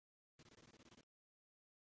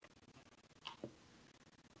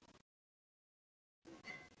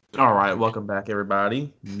All right, welcome back,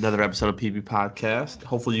 everybody. Another episode of PB Podcast.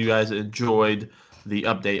 Hopefully, you guys enjoyed the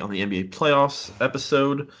update on the NBA playoffs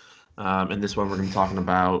episode. In this one, we're going to be talking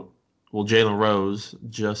about Jalen Rose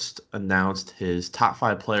just announced his top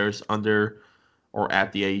five players under or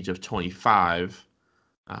at the age of 25.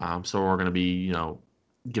 So we're going to be,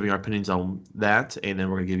 giving our opinions on that, and then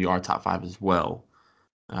we're going to give you our top five as well.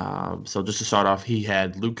 So just to start off, he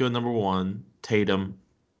had Luka number one, Tatum,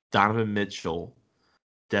 Donovan Mitchell,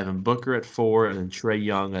 Devin Booker at four, and then Trae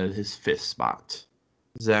Young at his fifth spot.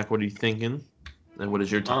 Zach, what are you thinking? And what is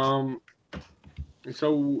your top? Um,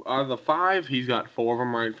 so out of the five, he's got four of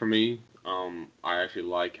them right for me. I actually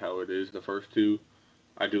like how it is. The first two,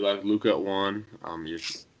 I do like Luca at one. I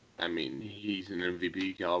mean, he's an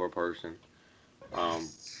MVP caliber person. Um,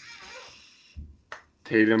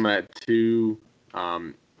 Tatum at two.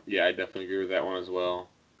 Yeah, I definitely agree with that one as well.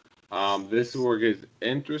 This is where it gets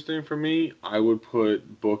interesting for me. I would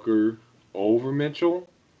put Booker over Mitchell.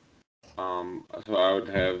 So I would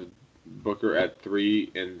have Booker at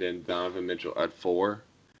three, and then Donovan Mitchell at four.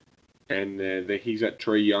 And then he's got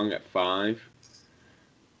Trey Young at five.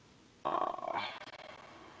 Uh,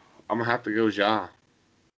 I'm gonna have to go Ja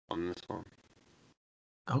on this one.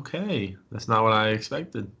 Okay, that's not what I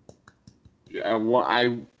expected. Yeah, I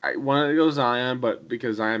wanted to go Zion, but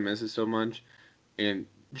because Zion misses so much, and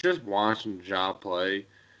just watching Ja play,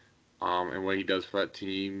 and what he does for that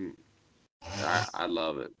team, I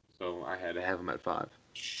love it. So I had to have him at five.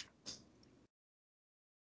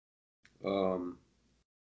 Um,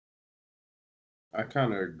 I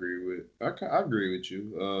kind of agree with I agree with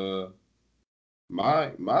you.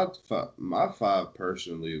 My five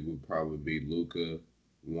personally would probably be Luca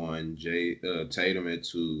one, Tatum at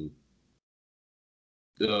two,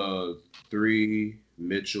 uh three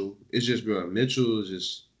Mitchell. It's just bro, Mitchell is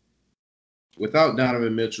just without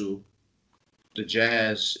Donovan Mitchell, the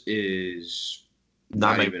Jazz is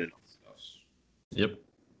Not not make. even in the playoffs Yep.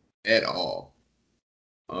 at all.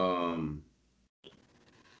 Um,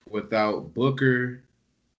 without Booker,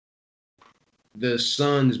 the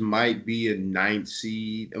Suns might be a ninth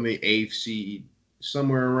seed. I mean, eighth seed,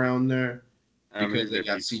 somewhere around there, I because mean, they they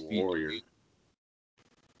got beat the CP3. Warriors.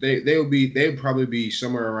 They'll probably be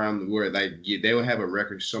somewhere around where like yeah, they will have a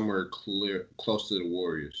record somewhere close to the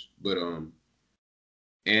Warriors. But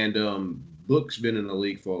Book's been in the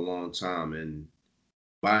league for a long time, and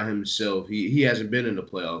by himself, he hasn't been in the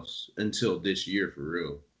playoffs until this year for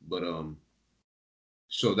real. But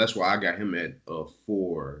so that's why I got him at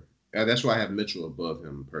four. That's why I have Mitchell above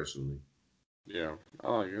him personally. Yeah,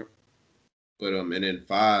 I like it. But and then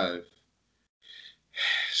five,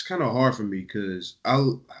 it's kind of hard for me because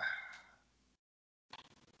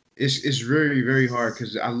it's very hard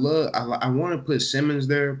because I want to put Simmons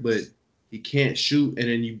there, but he can't shoot, and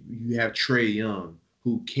then you have Trae Young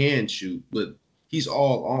who can shoot, but he's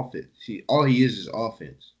all offense. All he is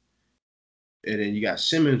offense, and then you got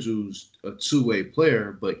Simmons who's a two-way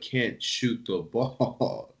player but can't shoot the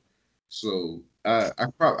ball. So I'll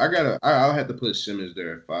have to put Simmons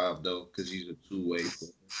there at five though because he's a two-way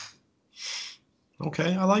player.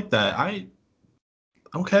 Okay, I like that.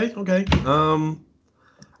 Okay.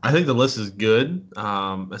 I think the list is good.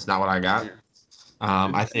 That's not what I got. Yeah,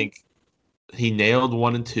 I think he nailed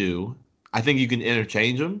one and two. I think you can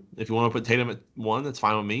interchange them. If you want to put Tatum at one, that's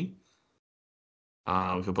fine with me.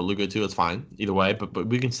 If you put Luca at two, it's fine. Either way, but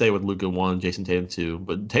we can stay with Luca one, Jason Tatum two.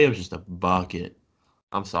 But Tatum's just a bucket.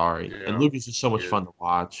 I'm sorry. And yeah, Luca's just so much yeah. fun to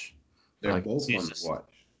watch. They're Like both he's fun to just watch.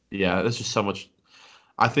 yeah, that's just so much.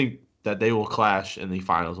 I think that they will clash in the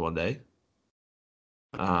finals one day.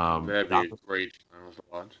 That'd be a great finals to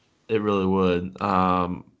watch. It really would.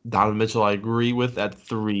 Donovan Mitchell, I agree with at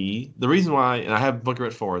three. The reason why, and I have Booker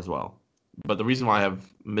at four as well, but the reason why I have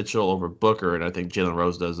Mitchell over Booker, and I think Jalen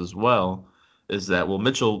Rose does as well, is that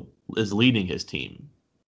Mitchell is leading his team.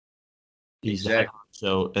 He's the head Exactly.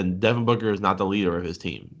 honcho, and Devin Booker is not the leader of his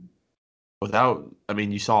team. Without, I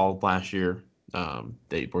mean, you saw last year,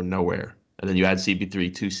 they were nowhere, and then you add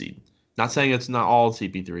CP3 two seed. Not saying it's not all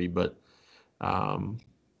CP3, but um,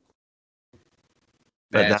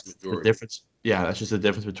 Vast that's the majority. difference. Yeah, that's just the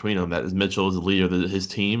difference between them. That is Mitchell is the leader of his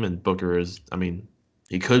team, and Booker is. I mean,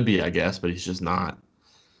 he could be, I guess, but he's just not.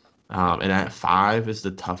 And at five is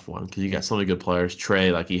the tough one because you got so many good players.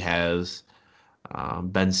 Trey, like he has,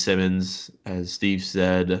 Ben Simmons, as Steve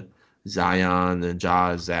said, Zion and Ja,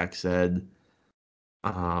 as Zach said.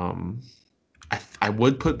 Um, I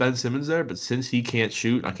would put Ben Simmons there, but since he can't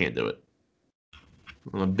shoot, I can't do it.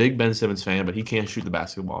 I'm a big Ben Simmons fan, but he can't shoot the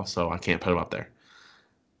basketball, so I can't put him up there.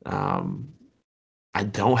 Um, I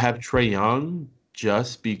don't have Trey Young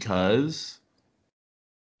just because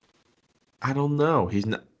I don't know. He's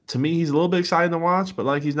not to me, he's a little bit exciting to watch, but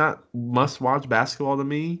like he's not must-watch basketball to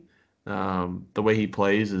me. The way he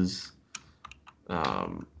plays is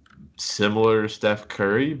um, similar to Steph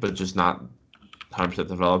Curry, but just not 100%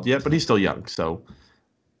 developed yet. But he's still young, so.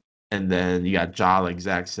 And then you got Ja, like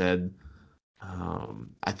Zach said.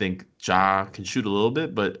 I think Ja can shoot a little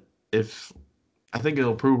bit, but if I think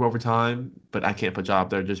it'll improve over time, but I can't put Ja up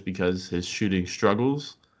there just because his shooting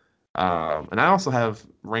struggles. And I also have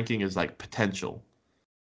ranking as like potential,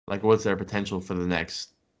 like what's their potential for the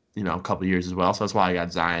next, couple years as well. So that's why I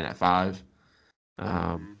got Zion at 5.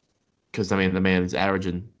 Because I mean the man is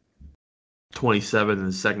averaging 27 in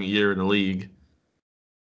his second year in the league.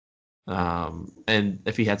 And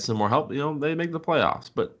if he had some more help, they make the playoffs,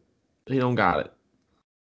 but he don't got it.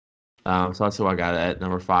 So that's who I got at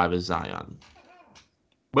number 5 is Zion.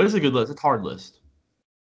 But it's a good list. It's a hard list.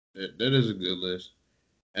 That is a good list.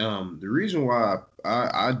 The reason why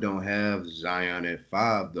I don't have Zion at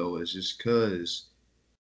 5 though is just because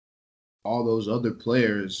all those other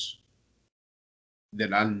players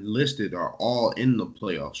that I listed are all in the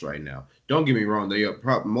playoffs right now. Don't get me wrong; they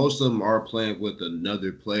are most of them are playing with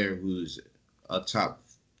another player who's a top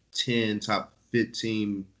 10, top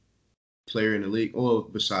 15 player in the league, or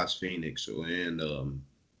besides Phoenix and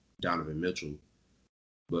Donovan Mitchell.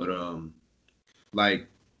 But like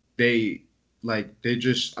they they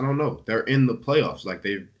just I don't know. They're in the playoffs. Like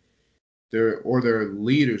they're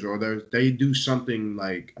leaders or they do something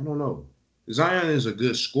like I don't know. Zion is a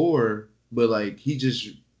good scorer, but like he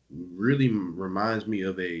just really reminds me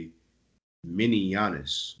of a mini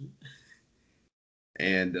Giannis.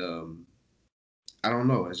 And I don't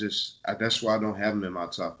know. That's why I don't have him in my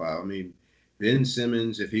top 5. I mean, Ben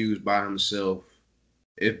Simmons, if he was by himself,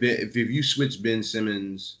 if you switch Ben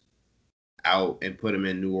Simmons out and put him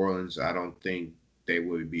in New Orleans, I don't think they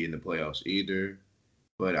would be in the playoffs either.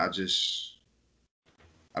 But I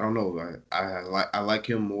don't know. I like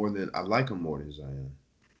him more than Zion.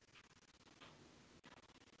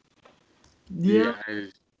 Yeah, Yeah.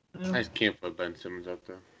 I just can't put Ben Simmons up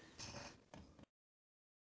there.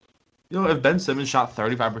 If Ben Simmons shot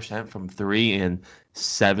 35% from 3 and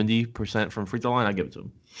 70% from free throw line, I'd give it to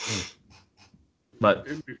him. But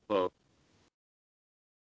It'd be close.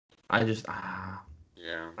 I just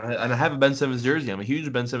Yeah. and I have a Ben Simmons jersey. I'm a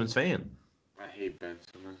huge Ben Simmons fan. I hate Ben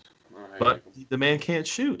Simmons. I But like him. the man can't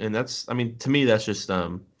shoot, and to me that's just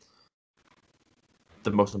the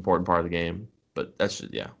most important part of the game. But that's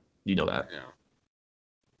just you know that. Yeah.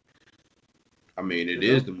 I mean, it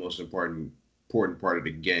You is know? the most important part of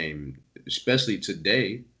the game, especially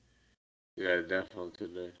today. Yeah, definitely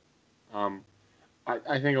today. Um,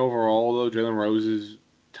 I think overall though, Jalen Rose is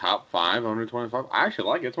top 5 under 25. I actually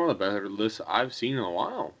like it. It's one of the better lists I've seen in a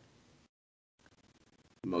while.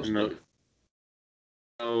 I Most know, definitely.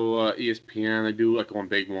 ESPN they do like one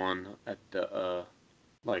big one at the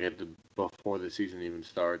at the before the season even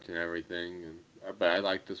starts and everything. And but I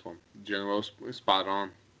like this one. Jalen Rose is spot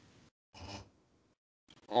on,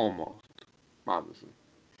 almost, obviously.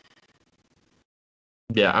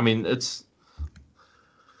 Yeah, I mean it's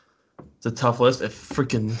a tough list. If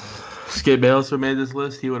freaking Skip Bayless would have made this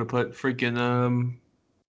list, he would have put freaking Manu.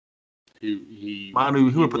 He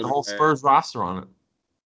would He have put the would whole have had Spurs roster on it.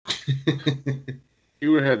 he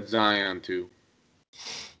would have had Zion too.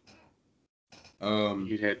 um,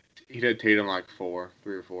 He'd had Tatum like 3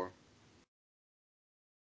 or 4.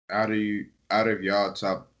 out of y'all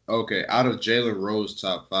top, okay, out of Jalen Rose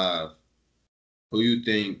top 5, who you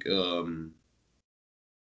think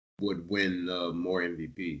would win more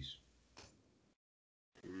MVPs?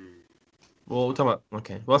 Mm, Well, we're talking about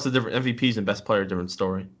okay. Well, that's a different MVPs and best player, different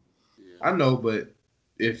story. yeah. I know, but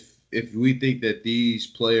if we think that these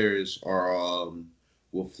players are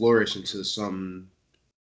will flourish into something,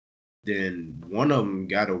 then one of them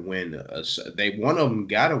got to win. One of them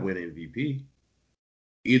got to win MVP,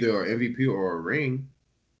 either an MVP or a ring.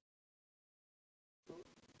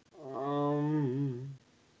 Um,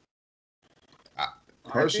 I,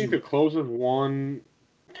 I think the personally, closest one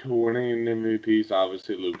to winning an MVP is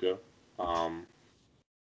obviously Luca. Um,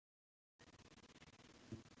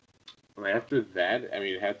 After that, I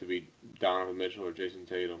mean, it had to be Donovan Mitchell or Jason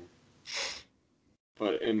Tatum.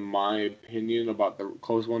 But in my opinion, about the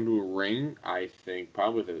closest one to a ring, I think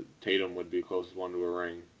probably the Tatum would be closest one to a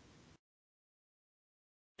ring.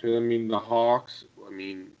 Because I mean, the Hawks. I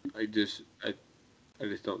mean, I just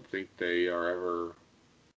don't think they are ever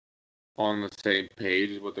on the same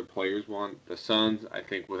page as what their players want. The Suns, I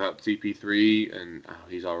think, without CP3 and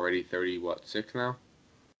he's already 30, what 6 now.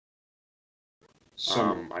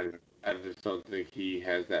 some I just don't think he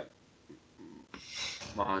has that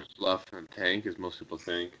much left in the tank as most people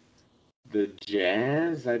think. The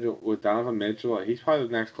Jazz, with Donovan Mitchell, he's probably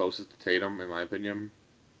the next closest to Tatum in my opinion.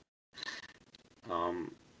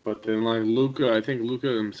 But then like Luka, I think Luka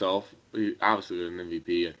himself, he obviously was an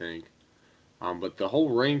MVP, I think. But the whole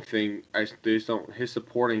ring thing, I just don't. His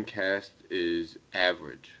supporting cast is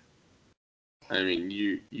average. I mean,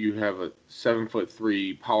 you have a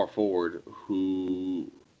 7'3" power forward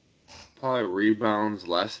who probably rebounds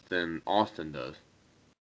less than Austin does.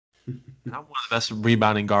 Not one of the best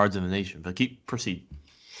rebounding guards in the nation, but proceed.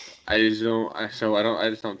 I just don't. I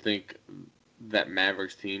just don't think that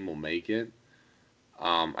Mavericks team will make it.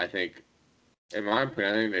 I think, in my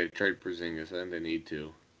opinion, I think they trade Porzingis. I think they need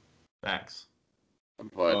to. Facts.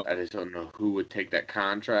 But I just don't know who would take that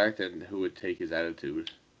contract and who would take his attitude.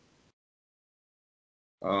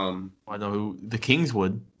 I know who the Kings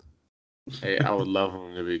would. Hey, I would love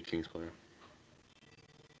him to be a Kings player.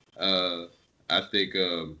 I think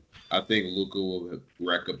Luka will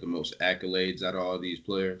rack up the most accolades out of all these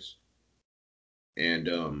players,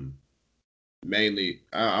 and mainly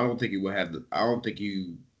I don't think he will have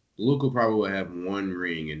Luka probably will have one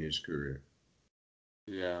ring in his career.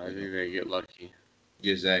 Yeah, I think they get lucky.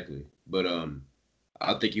 Exactly, but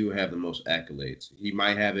I think he will have the most accolades. He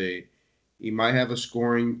might have a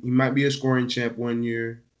scoring. He might be a scoring champ one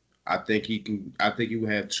year. I think he can. I think he will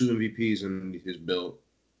have 2 MVPs underneath his belt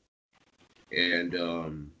and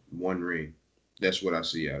one ring. That's what I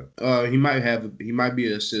see out. He might be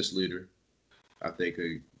an assist leader. I think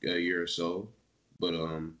a year or so, but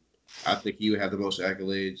I think he will have the most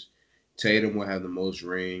accolades. Tatum will have the most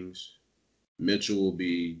rings. Mitchell will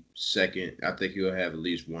be second. I think he'll have at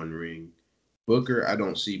least one ring. Booker, I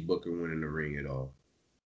don't see Booker winning the ring at all.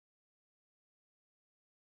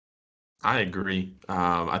 I agree.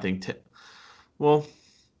 I think, I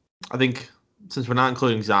think since we're not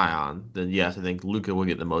including Zion, then yes, I think Luka will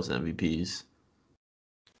get the most MVPs.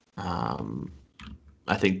 I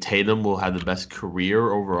think Tatum will have the best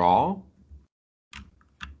career overall.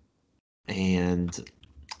 And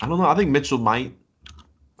I don't know. I think Mitchell might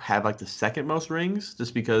have like the second most rings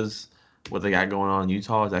just because what they got going on in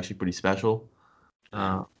Utah is actually pretty special.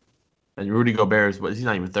 And Rudy Gobert he's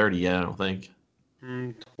not even 30 yet, I don't think.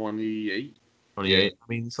 28. 28. I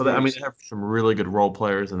mean, they have some really good role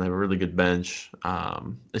players and they have a really good bench.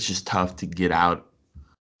 It's just tough to get out.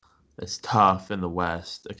 It's tough in the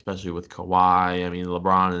West, especially with Kawhi. I mean,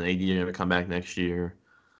 LeBron and AD are going to come back next year.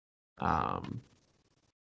 So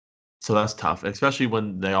that's tough, especially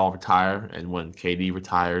when they all retire and when KD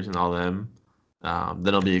retires and all them. Then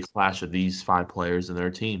it'll be a clash of these 5 players and their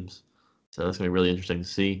teams. So that's going to be really interesting to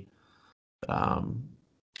see.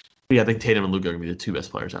 Yeah, I think Tatum and Luka are going to be the 2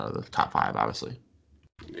 best players out of the top 5, obviously.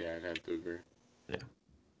 Yeah, I'd have to agree. Yeah.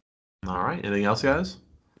 All right. Anything else, guys?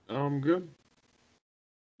 Good.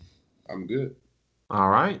 I'm good. All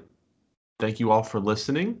right. Thank you all for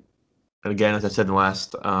listening. And again, as I said in the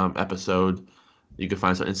last episode, you can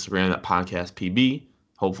find us on Instagram at podcastpb.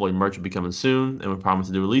 Hopefully, merch will be coming soon, and we promise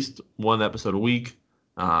to do at least one episode a week.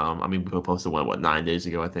 I mean, we posted 9 days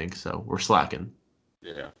ago, I think, so we're slacking.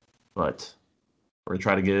 Yeah. But we're going to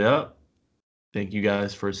try to get it up. Thank you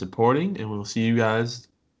guys for supporting, and we'll see you guys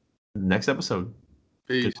in the next episode.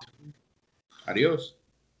 Peace. Adios.